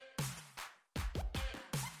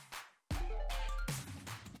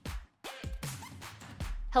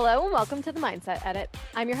Hello and welcome to the Mindset Edit.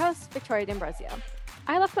 I'm your host, Victoria D'Ambrosio.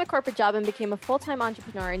 I left my corporate job and became a full-time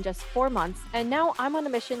entrepreneur in just 4 months, and now I'm on a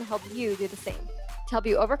mission to help you do the same, to help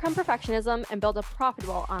you overcome perfectionism and build a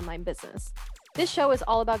profitable online business. This show is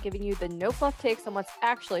all about giving you the no-fluff takes on what's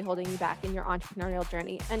actually holding you back in your entrepreneurial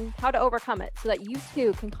journey and how to overcome it so that you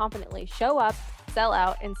too can confidently show up, sell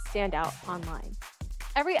out, and stand out online.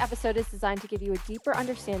 Every episode is designed to give you a deeper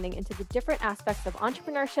understanding into the different aspects of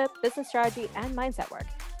entrepreneurship, business strategy, and mindset work,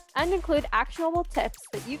 and include actionable tips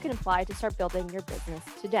that you can apply to start building your business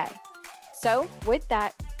today. So with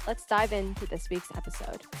that, let's dive into this week's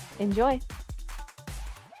episode. Enjoy.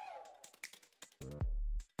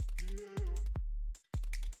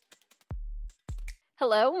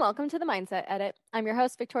 Hello, and welcome to the Mindset Edit. I'm your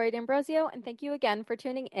host, Victoria D'Ambrosio, and thank you again for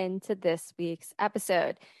tuning in to this week's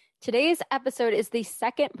episode. Today's episode is the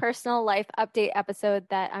second personal life update episode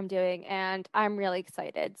that I'm doing, and I'm really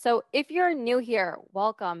excited. So if you're new here,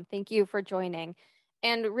 welcome. Thank you for joining.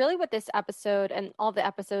 And really what this episode and all the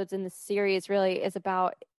episodes in this series really is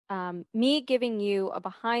about me giving you a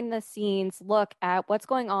behind the scenes look at what's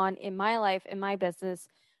going on in my life, in my business,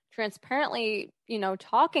 transparently,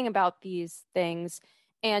 talking about these things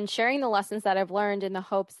and sharing the lessons that I've learned in the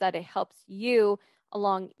hopes that it helps you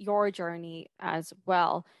along your journey as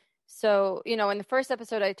well. So, in the first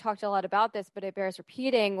episode, I talked a lot about this, but it bears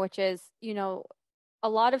repeating, which is, a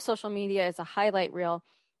lot of social media is a highlight reel.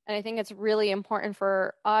 And I think it's really important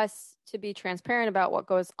for us to be transparent about what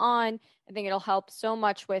goes on. I think it'll help so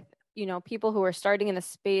much with, people who are starting in the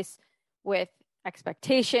space with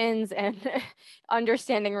expectations and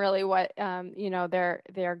understanding really what,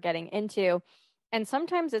 they're getting into. And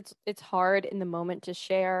sometimes it's hard in the moment to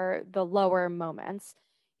share the lower moments.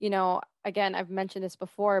 Again, I've mentioned this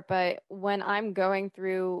before, but when I'm going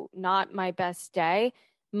through not my best day,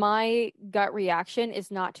 my gut reaction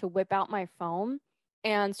is not to whip out my phone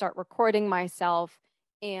and start recording myself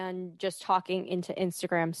and just talking into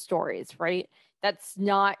Instagram stories, right? That's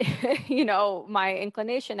not, my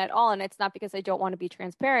inclination at all. And it's not because I don't want to be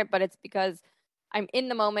transparent, but it's because I'm in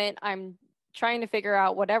the moment. I'm trying to figure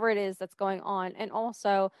out whatever it is that's going on. And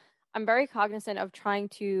also, I'm very cognizant of trying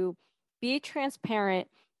to be transparent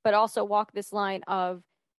but also walk this line of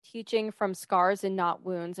teaching from scars and not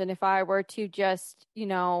wounds. And if I were to just,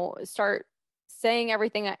 start saying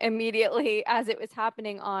everything immediately as it was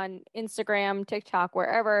happening on Instagram, TikTok,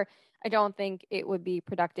 wherever, I don't think it would be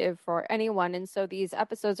productive for anyone. And so these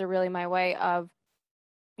episodes are really my way of,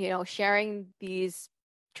 sharing these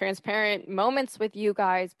transparent moments with you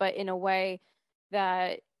guys, but in a way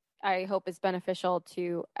that I hope is beneficial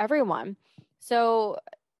to everyone. So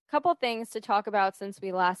couple things to talk about since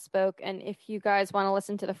we last spoke. And if you guys want to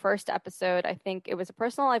listen to the first episode, I think it was a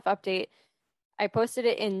personal life update. I posted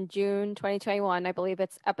it in June 2021. I believe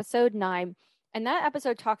it's episode 9. And that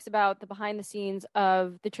episode talks about the behind the scenes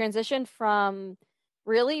of the transition from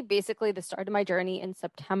really basically the start of my journey in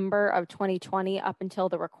September of 2020 up until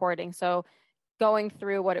the recording. So going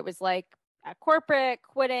through what it was like at corporate,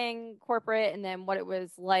 quitting corporate, and then what it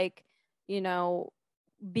was like,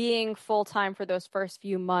 being full-time for those first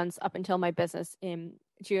few months up until my business in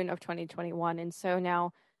June of 2021. And so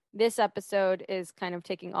now this episode is kind of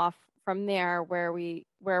taking off from there where we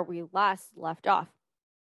last left off.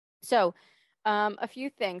 So a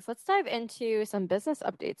few things. Let's dive into some business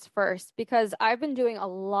updates first, because I've been doing a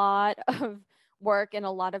lot of work and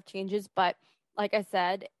a lot of changes, but like I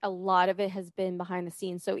said, a lot of it has been behind the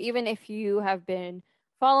scenes. So even if you have been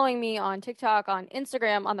following me on TikTok, on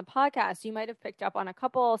Instagram, on the podcast, you might have picked up on a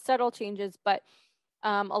couple subtle changes, but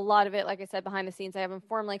a lot of it, like I said, behind the scenes. I haven't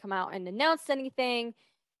formally come out and announced anything,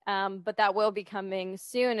 but that will be coming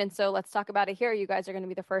soon. And so let's talk about it here. You guys are going to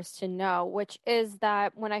be the first to know, which is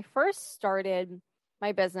that when I first started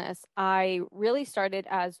my business, I really started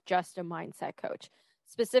as just a mindset coach,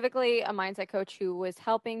 specifically a mindset coach who was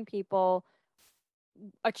helping people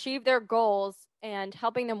achieve their goals and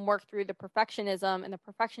helping them work through the perfectionism and the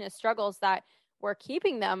perfectionist struggles that were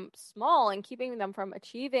keeping them small and keeping them from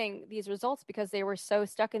achieving these results because they were so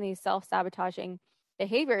stuck in these self-sabotaging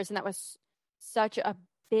behaviors. And that was such a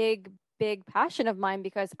big, big passion of mine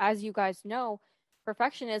because, as you guys know,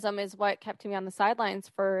 perfectionism is what kept me on the sidelines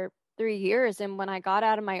for 3 years. And when I got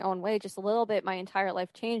out of my own way just a little bit, my entire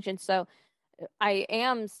life changed. And so I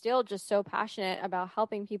am still just so passionate about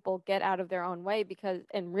helping people get out of their own way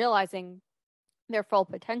and realizing their full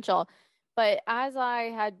potential. But as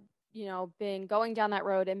I had, been going down that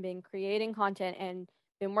road and been creating content and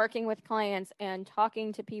been working with clients and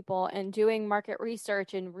talking to people and doing market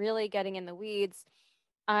research and really getting in the weeds,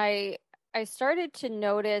 I started to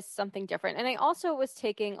notice something different. And I also was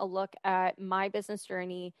taking a look at my business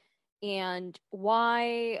journey and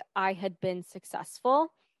why I had been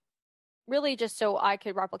successful, really just so I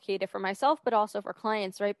could replicate it for myself, but also for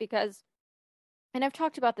clients, right? Because, and I've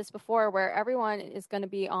talked about this before, where everyone is going to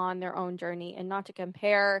be on their own journey, and not to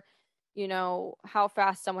compare, how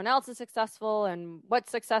fast someone else is successful and what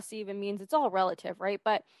success even means. It's all relative, right?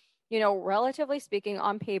 But, relatively speaking,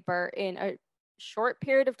 on paper, in a short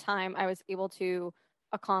period of time, I was able to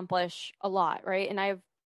accomplish a lot, right? And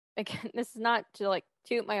again, this is not to like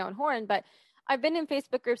toot my own horn, but I've been in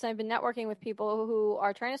Facebook groups and I've been networking with people who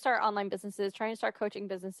are trying to start online businesses, trying to start coaching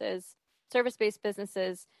businesses, service-based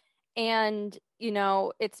businesses. And,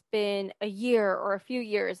 it's been a year or a few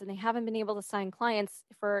years and they haven't been able to sign clients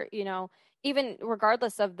for, even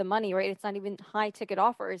regardless of the money, right? It's not even high ticket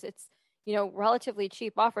offers. It's, relatively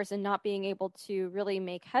cheap offers, and not being able to really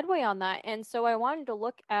make headway on that. And so I wanted to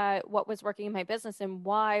look at what was working in my business and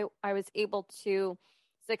why I was able to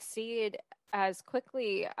succeed as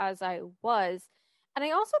quickly as I was. And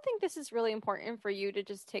I also think this is really important for you to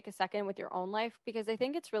just take a second with your own life, because I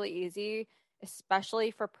think it's really easy,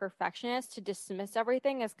 especially for perfectionists, to dismiss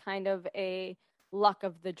everything as kind of a luck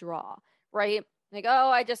of the draw, right? Like, oh,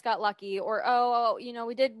 I just got lucky, or oh,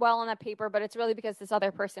 we did well on that paper, but it's really because this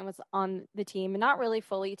other person was on the team, and not really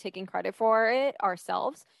fully taking credit for it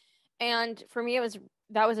ourselves. And for me,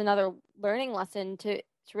 that was another learning lesson to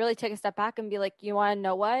really take a step back and be like, you want to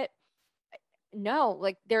know what? No,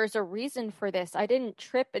 like there's a reason for this. I didn't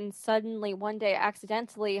trip and suddenly one day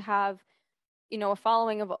accidentally have, a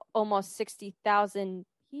following of almost 60,000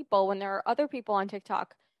 people when there are other people on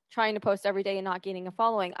TikTok trying to post every day and not gaining a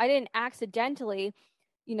following. I didn't accidentally,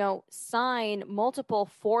 sign multiple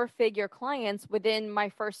four-figure clients within my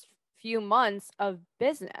first few months of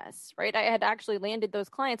business, right? I had actually landed those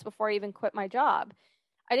clients before I even quit my job.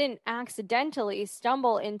 I didn't accidentally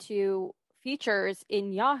stumble into features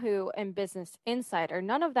in Yahoo and Business Insider.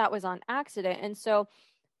 None of that was on accident. And so,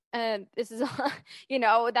 this is,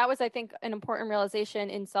 that was, I think, an important realization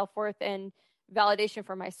in self-worth and validation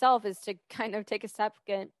for myself, is to kind of take a step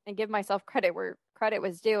and give myself credit where credit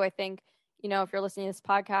was due. I think, if you're listening to this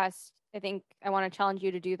podcast, I think I want to challenge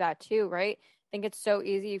you to do that too, right? I think it's so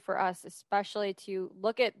easy for us, especially, to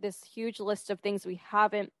look at this huge list of things we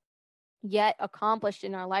haven't yet accomplished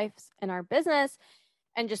in our lives and our business,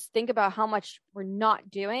 and just think about how much we're not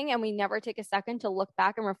doing. And we never take a second to look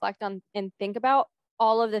back and reflect on and think about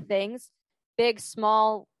all of the things, big,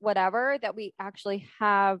 small, whatever, that we actually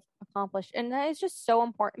have accomplished. And that is just so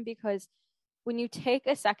important, because when you take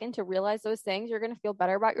a second to realize those things, you're going to feel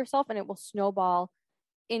better about yourself, and it will snowball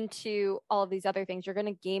into all of these other things. You're going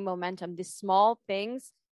to gain momentum. These small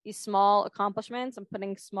things, these small accomplishments, I'm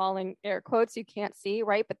putting small in air quotes, you can't see,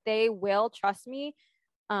 right? But they will, trust me,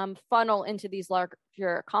 funnel into these larger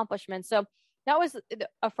accomplishments. So that was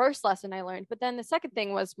a first lesson I learned. But then the second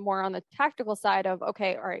thing was more on the tactical side of,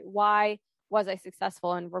 okay, all right, why was I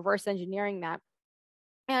successful, and reverse engineering that.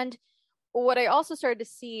 And what I also started to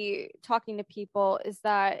see talking to people is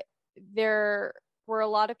that there were a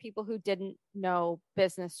lot of people who didn't know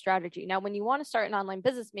business strategy. Now, when you want to start an online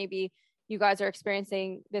business, maybe you guys are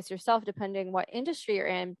experiencing this yourself, depending what industry you're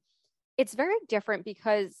in. It's very different,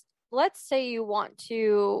 because let's say you want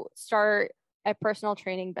to start a personal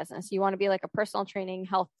training business. You want to be like a personal training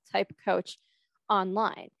health type coach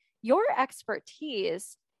online. Your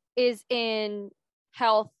expertise is in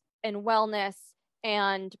health and wellness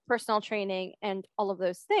and personal training and all of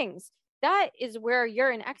those things. That is where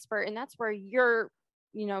you're an expert, and that's where your,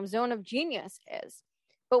 zone of genius is.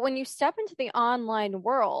 But when you step into the online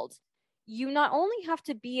world, you not only have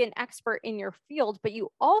to be an expert in your field, but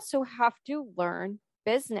you also have to learn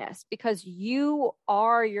business, because you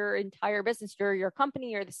are your entire business. You're your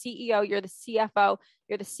company, you're the CEO, you're the CFO,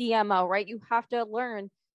 you're the CMO, right? You have to learn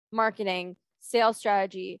marketing, sales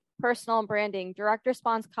strategy, personal branding, direct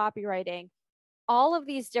response copywriting, all of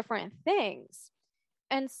these different things.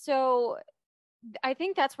 And so I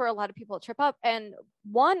think that's where a lot of people trip up. And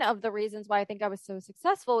one of the reasons why I think I was so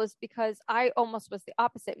successful is because I almost was the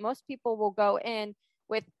opposite. Most people will go in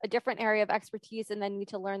with a different area of expertise and then need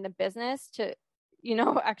to learn the business to,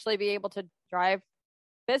 actually be able to drive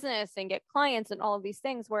business and get clients and all of these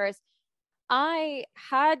things. Whereas I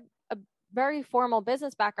had a very formal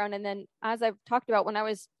business background. And then, as I've talked about, when I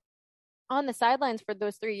was on the sidelines for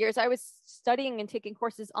those 3 years, I was studying and taking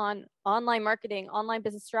courses on online marketing, online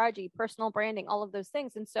business strategy, personal branding, all of those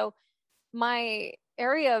things. And so my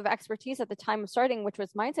area of expertise at the time of starting, which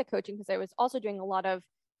was mindset coaching, because I was also doing a lot of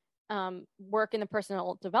work in the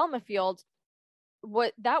personal development field,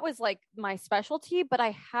 that was like my specialty, but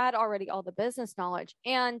I had already all the business knowledge.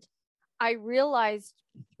 And I realized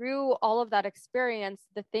through all of that experience,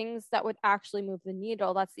 the things that would actually move the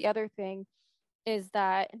needle. That's the other thing, is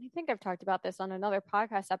that, and I think I've talked about this on another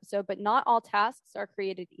podcast episode, but not all tasks are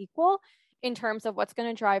created equal in terms of what's going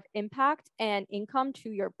to drive impact and income to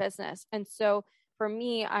your business. And so for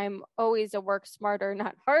me, I'm always a work smarter,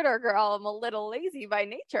 not harder girl. I'm a little lazy by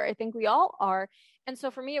nature. I think we all are. And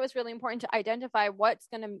so for me, it was really important to identify what's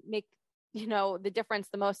going to make, the difference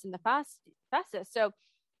the most in the fastest. So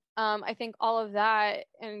I think all of that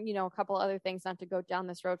and, a couple other things, not to go down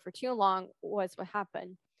this road for too long, was what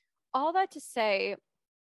happened. All that to say,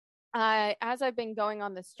 as I've been going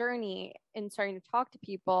on this journey and starting to talk to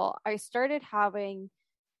people, I started having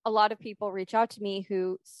a lot of people reach out to me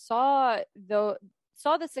who saw the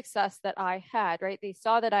success that I had, right? They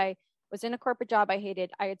saw that I was in a corporate job I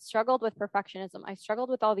hated. I had struggled with perfectionism. I struggled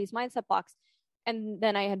with all these mindset blocks. And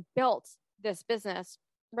then I had built this business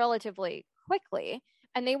relatively quickly,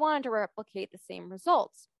 and they wanted to replicate the same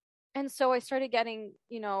results. And so I started getting,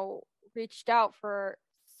 reached out for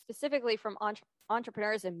specifically from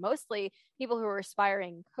entrepreneurs and mostly people who are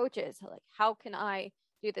aspiring coaches. Like, how can I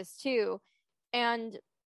do this too? And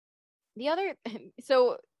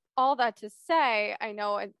so all that to say, I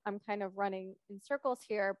know I'm kind of running in circles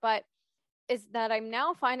here, but is that I'm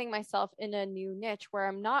now finding myself in a new niche where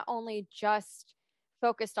I'm not only just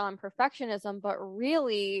focused on perfectionism, but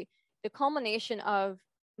really the culmination of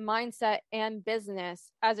mindset and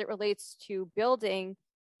business as it relates to building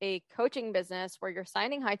a coaching business where you're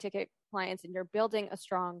signing high ticket clients and you're building a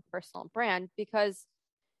strong personal brand. Because,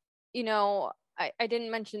 I didn't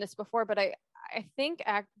mention this before, but I think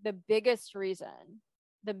the biggest reason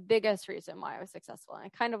why I was successful, and I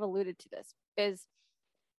kind of alluded to this, is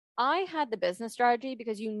I had the business strategy,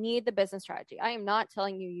 because you need the business strategy. I am not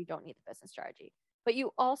telling you you don't need the business strategy, but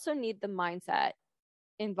you also need the mindset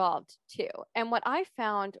involved too. And what I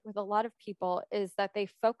found with a lot of people is that they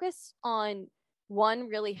focus on one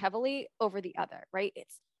really heavily over the other, right?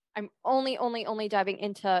 I'm only diving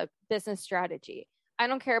into business strategy. I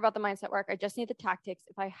don't care about the mindset work. I just need the tactics.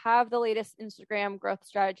 If I have the latest Instagram growth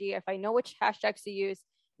strategy, if I know which hashtags to use,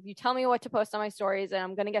 if you tell me what to post on my stories and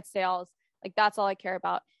I'm going to get sales, like, that's all I care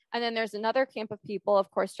about. And then there's another camp of people,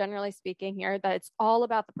 of course, generally speaking here, that it's all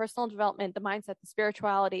about the personal development, the mindset, the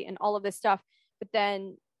spirituality, and all of this stuff, but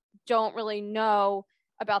then don't really know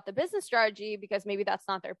about the business strategy because maybe that's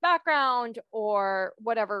not their background or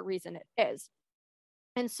whatever reason it is.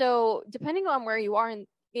 And so depending on where you are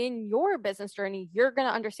in your business journey, you're going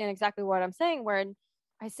to understand exactly what I'm saying, when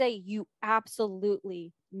I say you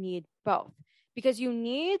absolutely need both, because you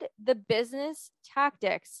need the business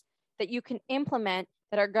tactics that you can implement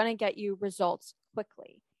that are going to get you results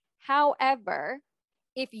quickly. However,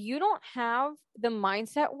 if you don't have the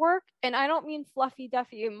mindset work, and I don't mean fluffy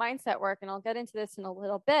duffy mindset work, and I'll get into this in a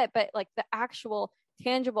little bit, but like the actual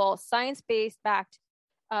tangible science-based backed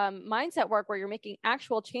mindset work where you're making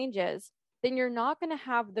actual changes, then you're not going to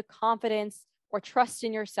have the confidence or trust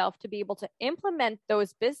in yourself to be able to implement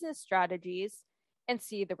those business strategies and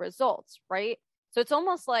see the results, right? So it's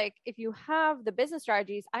almost like if you have the business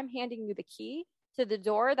strategies, I'm handing you the key to the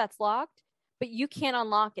door that's locked, but you can't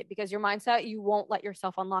unlock it because your mindset, you won't let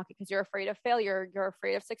yourself unlock it because you're afraid of failure. You're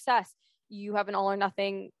afraid of success. You have an all or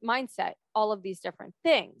nothing mindset, all of these different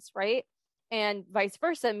things, right? And vice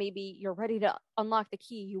versa. Maybe you're ready to unlock the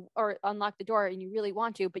key or unlock the door and you really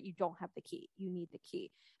want to, but you don't have the key. You need the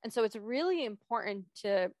key. And so it's really important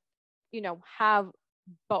to, have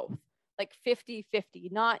both, like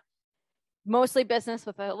 50-50, not mostly business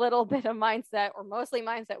with a little bit of mindset, or mostly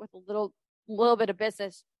mindset with a little bit of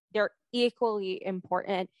business. They're equally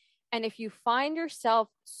important. And if you find yourself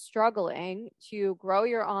struggling to grow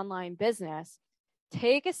your online business,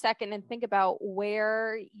 take a second and think about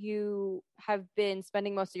where you have been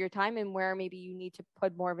spending most of your time and where maybe you need to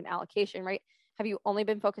put more of an allocation, right? Have you only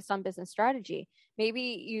been focused on business strategy? Maybe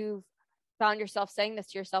you've found yourself saying this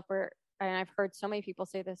to yourself, and I've heard so many people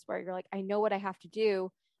say this, where you're like, I know what I have to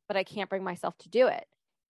do, but I can't bring myself to do it.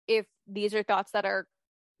 If these are thoughts that are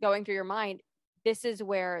going through your mind, this is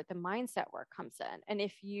where the mindset work comes in. And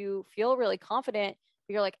if you feel really confident,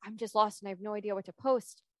 but you're like, I'm just lost and I have no idea what to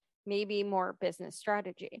post, maybe more business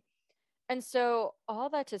strategy. And so all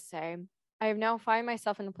that to say, I have now find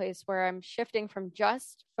myself in a place where I'm shifting from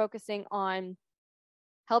just focusing on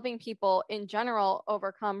helping people in general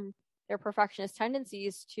overcome their perfectionist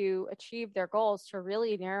tendencies to achieve their goals, to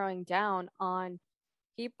really narrowing down on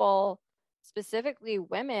people, specifically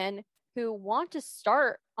women, who want to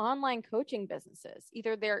start online coaching businesses.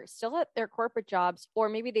 Either they're still at their corporate jobs, or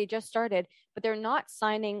maybe they just started, but they're not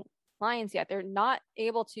signing clients yet. They're not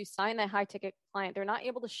able to sign that high ticket client. They're not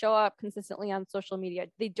able to show up consistently on social media.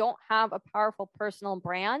 They don't have a powerful personal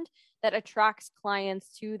brand that attracts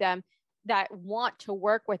clients to them that want to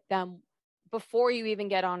work with them before you even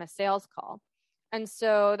get on a sales call. And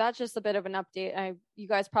so that's just a bit of an update. You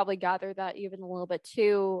guys probably gathered that even a little bit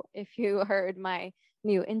too, if you heard my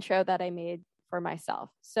new intro that I made for myself.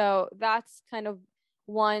 So that's kind of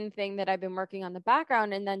one thing that I've been working on the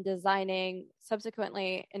background, and then designing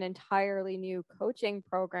subsequently an entirely new coaching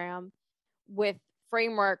program with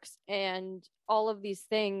frameworks and all of these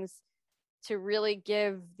things to really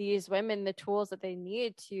give these women the tools that they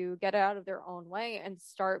need to get out of their own way and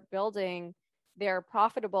start building their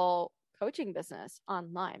profitable coaching business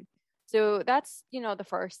online. So that's, the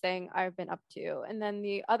first thing I've been up to. And then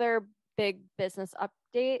the other big business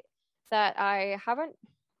update that I haven't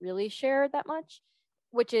really shared that much,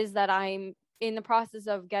 which is that I'm in the process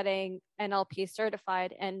of getting NLP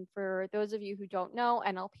certified. And for those of you who don't know,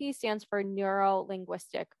 NLP stands for Neuro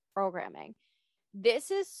Linguistic Programming.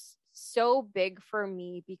 This is so big for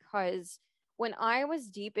me because when I was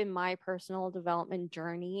deep in my personal development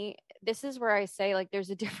journey, this is where I say, like, there's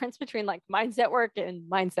a difference between like mindset work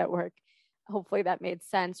and mindset work. Hopefully that made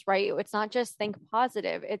sense, right? It's not just think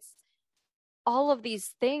positive. It's all of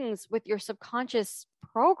these things with your subconscious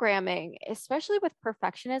programming, especially with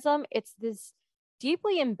perfectionism. It's this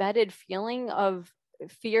deeply embedded feeling of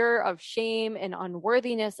fear, of shame, and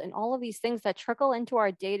unworthiness, and all of these things that trickle into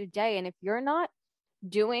our day to day. And if you're not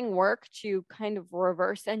doing work to kind of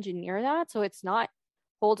reverse engineer that, so it's not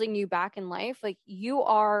holding you back in life, like, you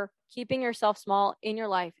are keeping yourself small in your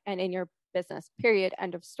life and in your business, period,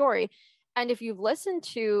 end of story. And if you've listened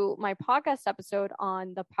to my podcast episode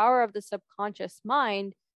on the power of the subconscious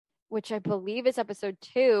mind, which I believe is episode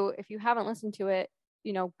 2, if you haven't listened to it,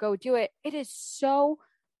 go do it. It is so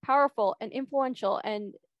powerful and influential,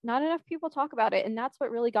 and not enough people talk about it. And that's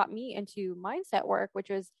what really got me into mindset work, which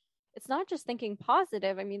was, it's not just thinking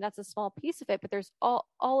positive. I mean, that's a small piece of it, but there's all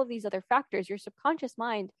of these other factors. Your subconscious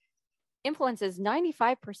mind influences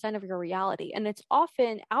 95% of your reality, and it's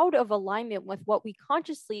often out of alignment with what we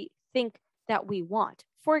consciously think that we want.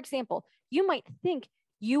 For example, you might think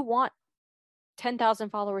you want 10,000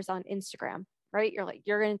 followers on Instagram, right?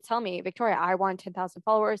 You're going to tell me, Victoria, I want 10,000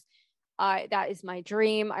 followers. That is my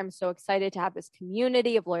dream. I'm so excited to have this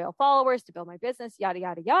community of loyal followers to build my business, yada,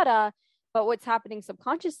 yada, yada. But what's happening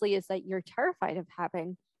subconsciously is that you're terrified of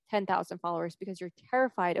having 10,000 followers because you're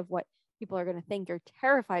terrified of what people are going to think. You're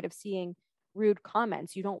terrified of seeing rude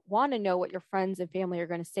comments. You don't want to know what your friends and family are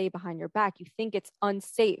going to say behind your back. You think it's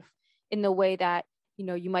unsafe in the way that,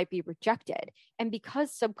 you might be rejected. And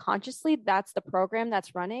because subconsciously that's the program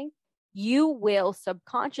that's running, you will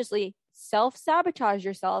subconsciously self-sabotage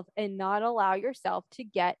yourself and not allow yourself to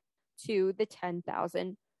get to the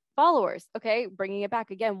 10,000 followers. Okay. Bringing it back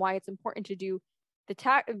again, why it's important to do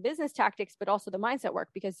the business tactics, but also the mindset work,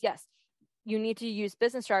 because yes, you need to use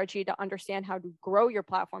business strategy to understand how to grow your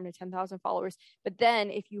platform to 10,000 followers. But then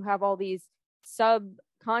if you have all these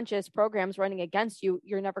subconscious programs running against you,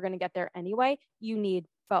 you're never going to get there anyway. You need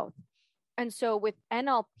both. And so with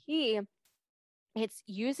NLP, it's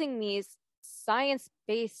using these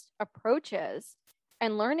science-based approaches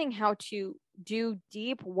and learning how to do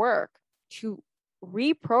deep work to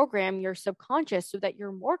reprogram your subconscious so that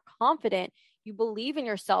you're more confident, you believe in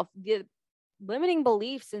yourself. The limiting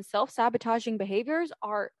beliefs and self-sabotaging behaviors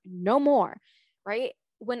are no more, right?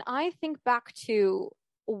 When I think back to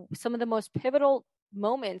some of the most pivotal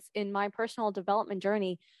moments in my personal development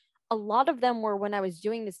journey, a lot of them were when I was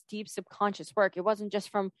doing this deep subconscious work. It wasn't just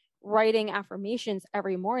from writing affirmations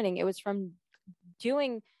every morning. It was from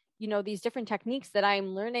doing, these different techniques that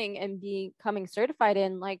I'm learning and becoming certified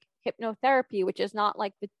in, like hypnotherapy, which is not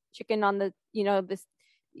like the chicken on the, this,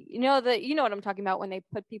 what I'm talking about when they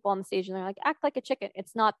put people on the stage and they're like, act like a chicken.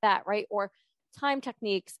 It's not that, right? Or time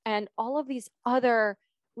techniques and all of these other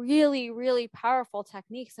really, really powerful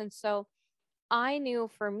techniques. And so I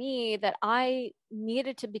knew for me that I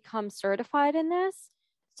needed to become certified in this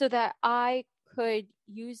so that I could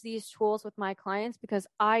use these tools with my clients, because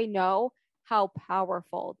I know how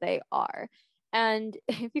powerful they are. And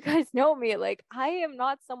if you guys know me, like, I am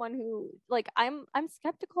not someone who, like, I'm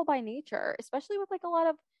skeptical by nature, especially with like a lot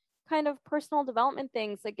of kind of personal development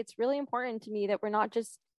things. Like, it's really important to me that we're not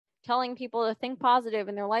just telling people to think positive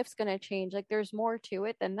and their life's going to change. Like, there's more to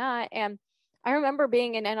it than that. And I remember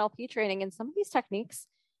being in NLP training, and some of these techniques,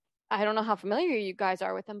 I don't know how familiar you guys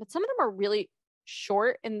are with them, but some of them are really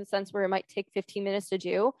short in the sense where it might take 15 minutes to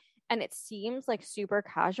do. And it seems like super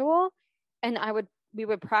casual. And we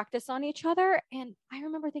would practice on each other. And I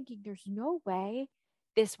remember thinking, there's no way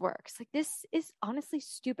this works. Like, this is honestly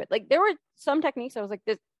stupid. Like, there were some techniques I was like,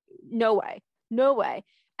 this, no way, no way.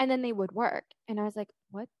 And then they would work. And I was like,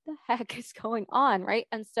 what the heck is going on? Right.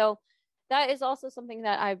 And so that is also something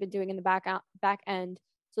that I've been doing in the back end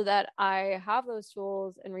so that I have those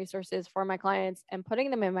tools and resources for my clients and putting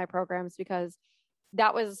them in my programs, because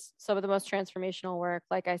that was some of the most transformational work,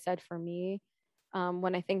 like I said, for me.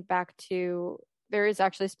 When I think back to, there is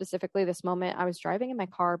actually specifically this moment, I was driving in my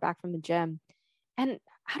car back from the gym, and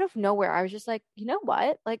out of nowhere, I was just like, you know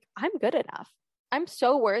what? Like, I'm good enough. I'm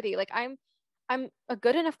so worthy. Like, I'm a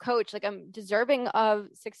good enough coach. Like, I'm deserving of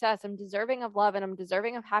success. I'm deserving of love, and I'm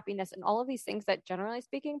deserving of happiness, and all of these things that, generally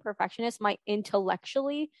speaking, perfectionists might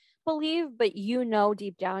intellectually believe, but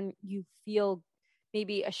deep down, you feel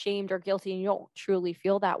maybe ashamed or guilty, and you don't truly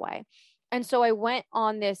feel that way. And so I went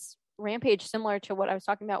on this rampage similar to what I was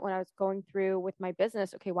talking about when I was going through with my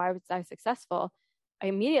business. Okay, why was I successful? I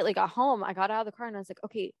immediately got home. I got out of the car and I was like,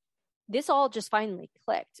 okay, this all just finally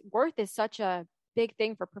clicked. Worth is such a big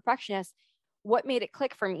thing for perfectionists. What made it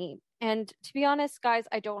click for me? And to be honest, guys,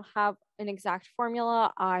 I don't have an exact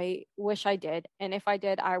formula. I wish I did. And if I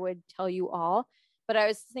did, I would tell you all. But I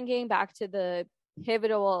was thinking back to the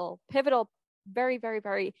pivotal, very, very,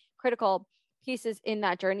 very critical pieces in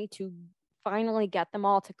that journey to finally get them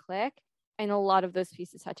all to click. And a lot of those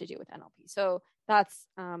pieces had to do with NLP. So that's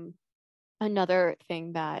another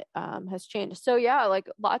thing that has changed. So yeah, like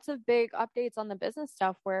lots of big updates on the business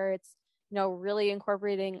stuff where it's, really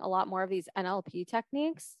incorporating a lot more of these NLP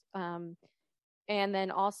techniques. And then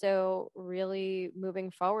also really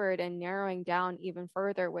moving forward and narrowing down even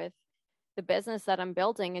further with the business that I'm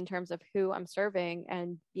building in terms of who I'm serving,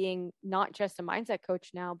 and being not just a mindset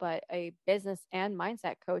coach now, but a business and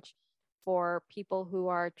mindset coach for people who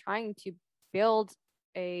are trying to build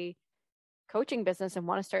a coaching business and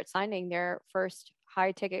want to start signing their first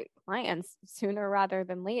high ticket clients sooner rather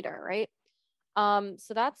than later, right?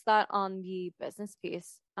 So that's that on the business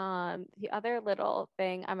piece. The other little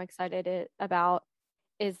thing I'm excited about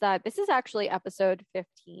is that this is actually episode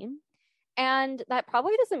 15. And that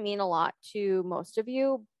probably doesn't mean a lot to most of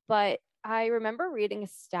you, but I remember reading a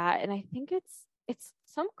stat, and I think it's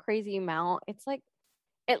some crazy amount. It's like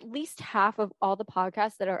at least half of all the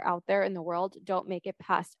podcasts that are out there in the world don't make it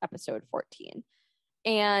past episode 14.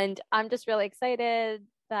 And I'm just really excited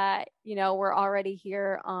that, we're already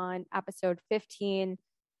here on episode 15.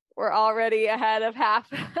 We're already ahead of half.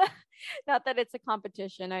 Not that it's a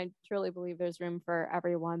competition. I truly believe there's room for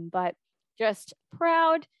everyone, but just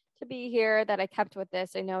proud to be here that I kept with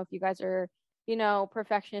this. I know if you guys are,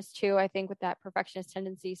 perfectionists too, I think with that perfectionist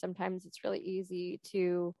tendency, sometimes it's really easy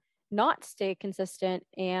to not stay consistent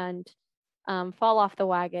and fall off the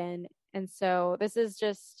wagon. And so this is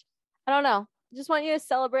just, I don't know, just want you to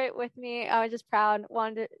celebrate with me. I was just proud,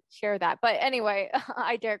 wanted to share that. But anyway,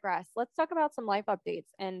 I digress. Let's talk about some life updates.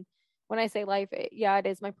 And when I say life, it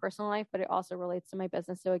is my personal life, but it also relates to my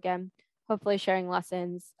business. So again, hopefully sharing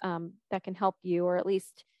lessons that can help you, or at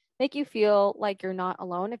least make you feel like you're not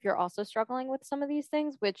alone if you're also struggling with some of these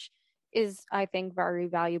things, which is, I think, very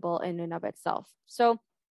valuable in and of itself. So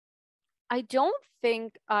I don't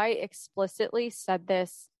think I explicitly said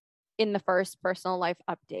this in the first personal life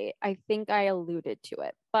update. I think I alluded to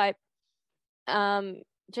it, but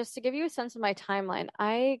just to give you a sense of my timeline,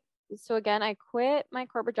 I quit my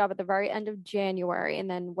corporate job at the very end of January and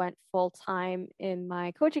then went full time in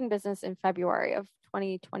my coaching business in February of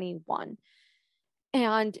 2021.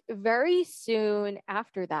 And very soon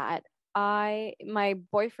after that, my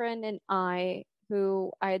boyfriend and I,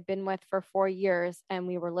 who I had been with for 4 years and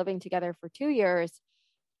we were living together for 2 years,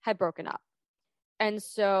 had broken up. And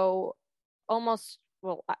so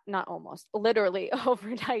literally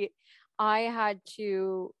overnight, I had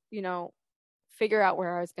to, figure out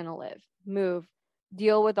where I was going to live, move,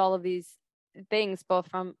 deal with all of these things, both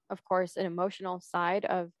from, of course, an emotional side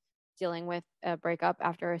of dealing with a breakup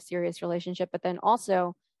after a serious relationship, but then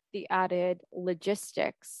also the added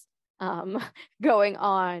logistics going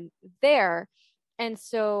on there. And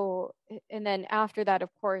so, and then after that, of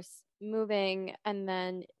course, moving. And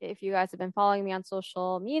then if you guys have been following me on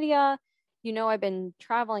social media, I've been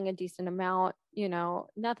traveling a decent amount,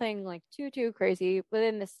 nothing like too crazy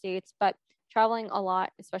within the States, but traveling a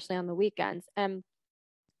lot, especially on the weekends. And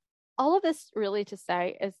all of this really to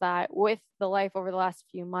say is that with the life over the last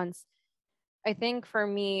few months, I think for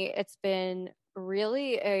me, it's been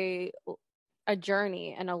really a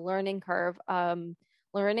journey and a learning curve,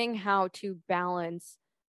 learning how to balance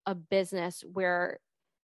a business where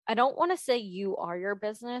I don't want to say you are your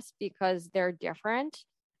business because they're different,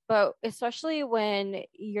 but especially when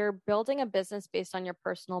you're building a business based on your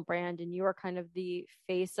personal brand and you are kind of the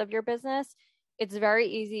face of your business, it's very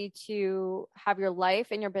easy to have your life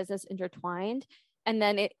and your business intertwined. And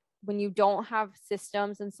then when you don't have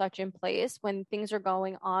systems and such in place, when things are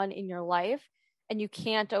going on in your life and you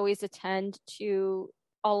can't always attend to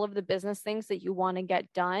all of the business things that you want to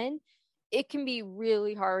get done, it can be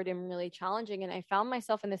really hard and really challenging. And I found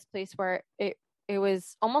myself in this place where it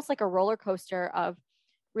was almost like a roller coaster of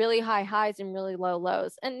really high highs and really low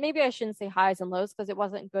lows. And maybe I shouldn't say highs and lows because it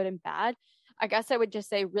wasn't good and bad. I guess I would just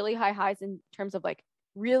say really high highs in terms of like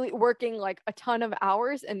really working like a ton of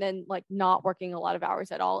hours and then like not working a lot of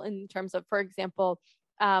hours at all, in terms of, for example,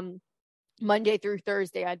 Monday through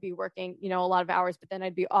Thursday, I'd be working, a lot of hours, but then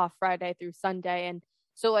I'd be off Friday through Sunday. And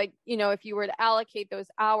so like, if you were to allocate those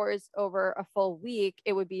hours over a full week,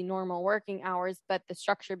 it would be normal working hours, but the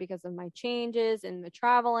structure, because of my changes and the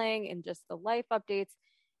traveling and just the life updates,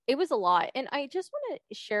 it was a lot. And I just want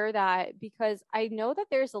to share that because I know that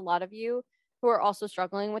there's a lot of you who are also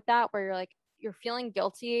struggling with that, where you're feeling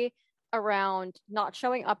guilty around not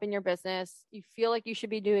showing up in your business. You feel like you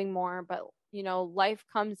should be doing more, but life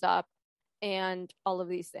comes up and all of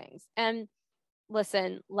these things. And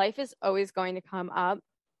listen, life is always going to come up,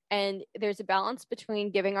 and there's a balance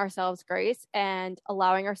between giving ourselves grace and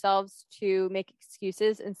allowing ourselves to make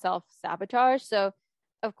excuses and self-sabotage. So,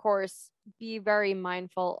 of course, be very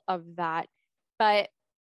mindful of that. But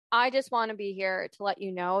I just want to be here to let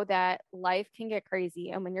you know that life can get crazy.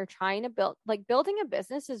 And when you're trying to building a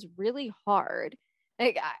business is really hard.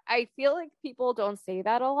 Like, I feel like people don't say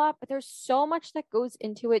that a lot, but there's so much that goes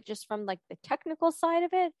into it, just from like the technical side of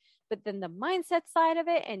it, but then the mindset side of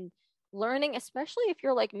it, and learning, especially if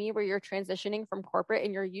you're like me, where you're transitioning from corporate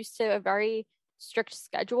and you're used to a very strict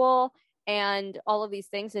schedule and all of these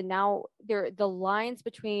things. And now the lines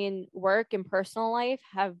between work and personal life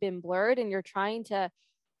have been blurred, and you're trying to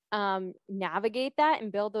navigate that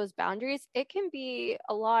and build those boundaries. It can be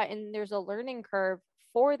a lot, and there's a learning curve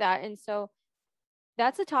for that. And so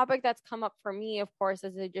that's a topic that's come up for me, of course,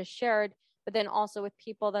 as I just shared, but then also with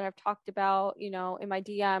people that I've talked about, in my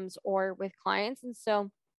DMs or with clients. And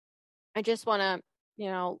so I just want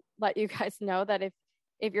to, let you guys know that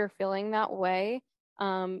if you're feeling that way,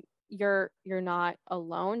 you're not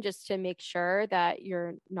alone, just to make sure that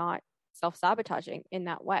you're not self-sabotaging in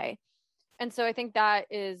that way. And so I think that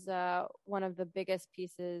is one of the biggest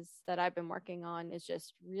pieces that I've been working on, is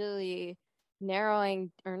just really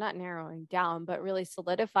not narrowing down, but really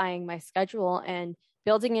solidifying my schedule and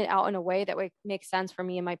building it out in a way that makes sense for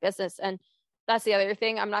me and my business. And that's the other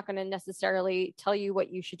thing. I'm not going to necessarily tell you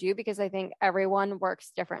what you should do, because I think everyone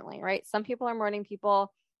works differently, right? Some people are morning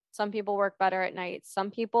people. Some people work better at night.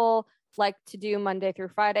 Some people like to do Monday through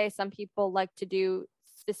Friday. Some people like to do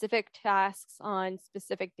specific tasks on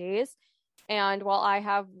specific days. And while I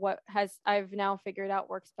have I've now figured out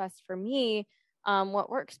works best for me, what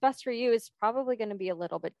works best for you is probably going to be a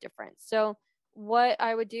little bit different. So what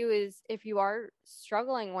I would do is, if you are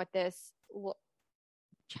struggling with this,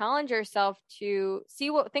 challenge yourself to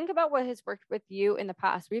think about what has worked with you in the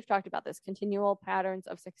past. We've talked about this, continual patterns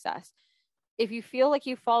of success. If you feel like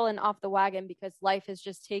you've fallen off the wagon because life has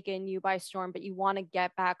just taken you by storm, but you want to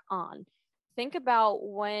get back on, think about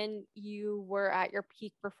when you were at your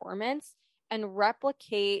peak performance and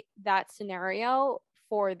replicate that scenario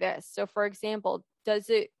for this. So for example, does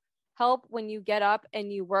it help when you get up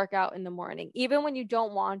and you work out in the morning, even when you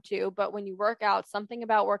don't want to, but when you work out, something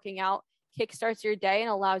about working out kickstarts your day and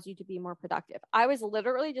allows you to be more productive? I was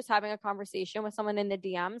literally just having a conversation with someone in the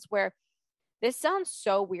DMs where, this sounds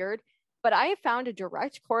so weird, but I found a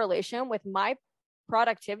direct correlation with my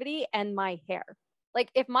productivity and my hair. Like,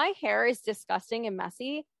 if my hair is disgusting and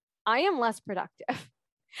messy, I am less productive.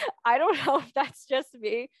 I don't know if that's just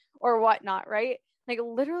me or whatnot, right? Like,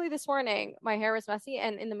 literally this morning, my hair was messy,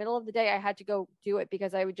 and in the middle of the day, I had to go do it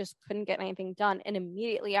because I just couldn't get anything done. And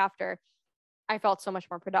immediately after, I felt so much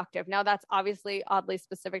more productive. Now, that's obviously oddly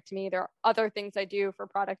specific to me. There are other things I do for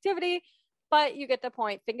productivity, but you get the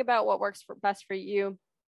point. Think about what works best for you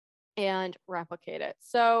and replicate it.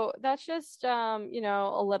 So that's just,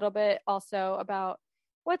 a little bit also about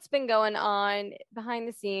what's been going on behind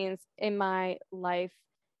the scenes in my life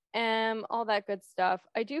and all that good stuff.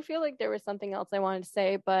 I do feel like there was something else I wanted to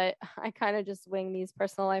say, but I kind of just wing these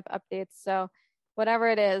personal life updates. So whatever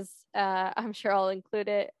it is, I'm sure I'll include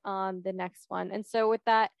it on the next one. And so with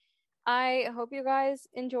that, I hope you guys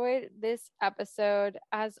enjoyed this episode.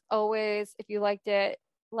 As always, if you liked it,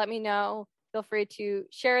 let me know. Feel free to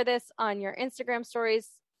share this on your Instagram stories.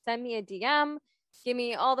 Send me a DM. Give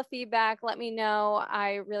me all the feedback. Let me know.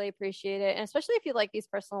 I really appreciate it. And especially if you like these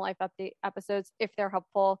personal life update episodes, if they're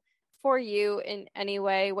helpful for you in any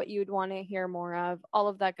way, what you'd want to hear more of, all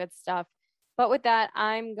of that good stuff. But with that,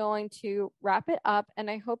 I'm going to wrap it up, and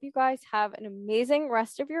I hope you guys have an amazing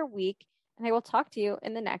rest of your week, and I will talk to you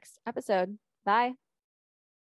in the next episode. Bye.